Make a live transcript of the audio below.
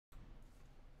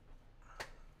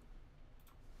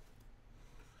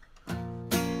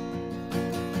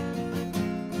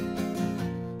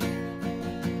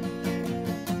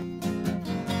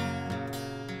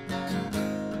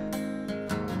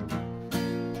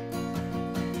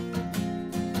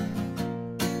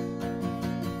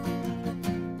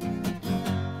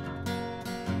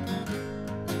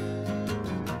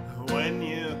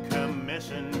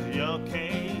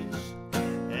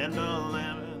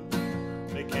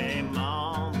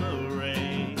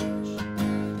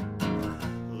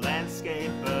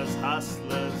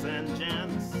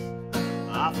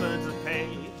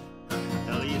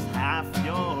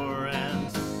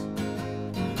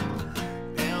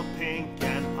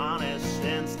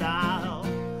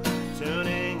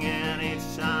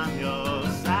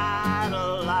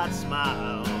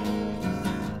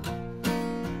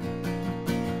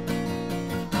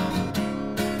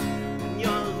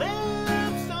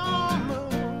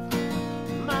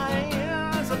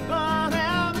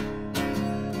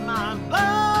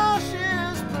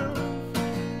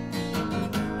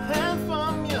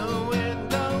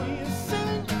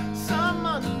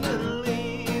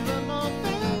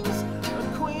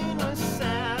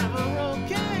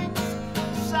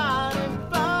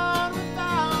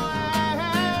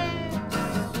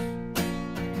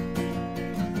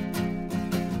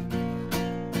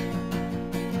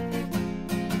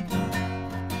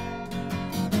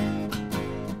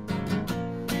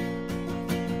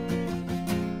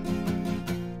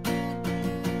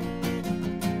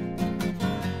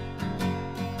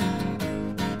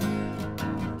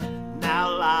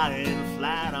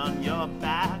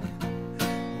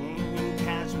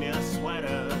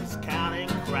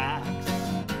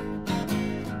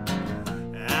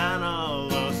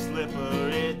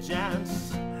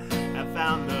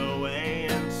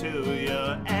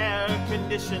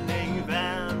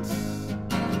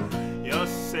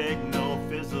signal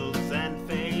fizzles and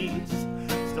fades,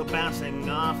 still bouncing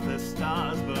off the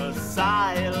stars, but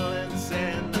silence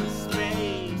in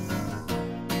space.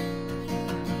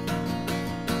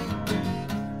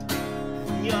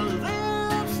 Your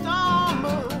lips don't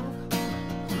move,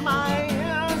 my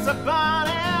ears are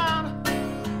burning,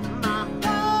 my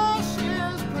flesh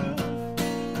is proof.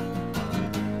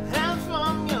 And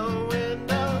from your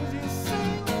windows you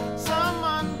sing some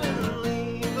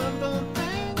unbelievable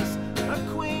things. A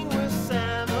queen with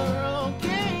several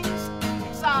kings,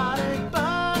 exotic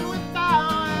but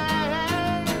without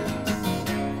eggs.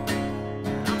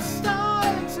 I'm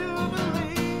starting to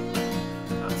believe,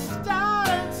 I'm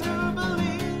starting to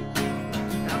believe,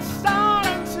 I'm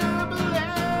starting to believe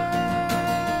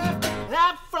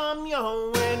that from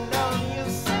your